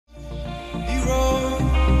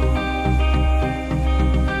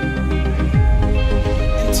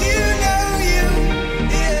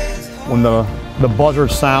When the buzzer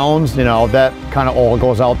sounds, you know, that kind of all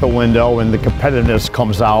goes out the window and the competitiveness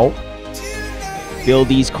comes out. Build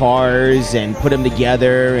these cars and put them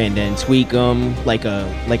together and then tweak them like a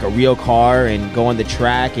real car and go on the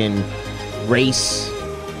track and race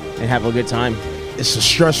and have a good time. It's a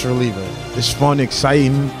stress reliever. It's fun,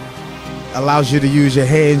 exciting, allows you to use your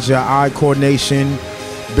hands, your eye coordination,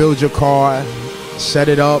 build your car, set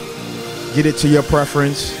it up, get it to your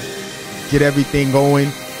preference, get everything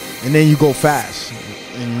going, and then you go fast.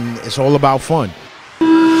 And it's all about fun.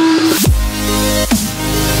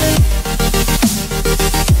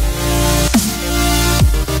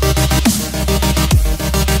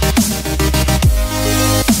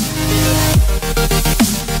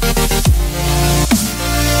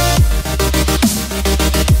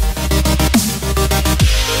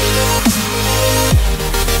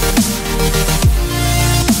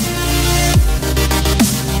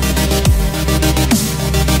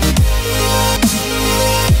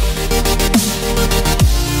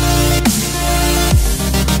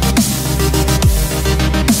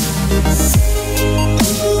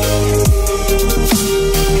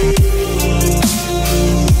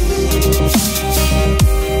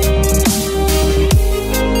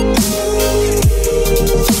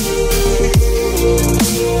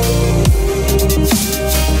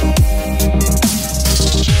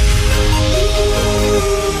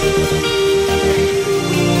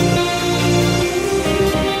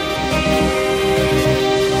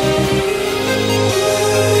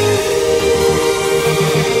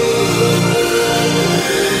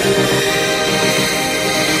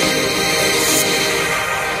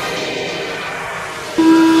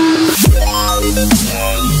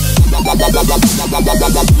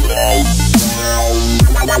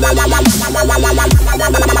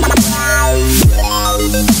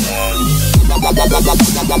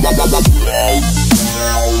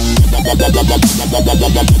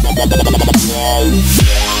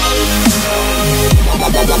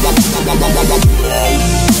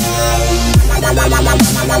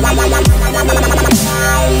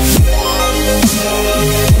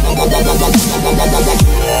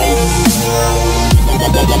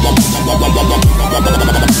 We'll be right back.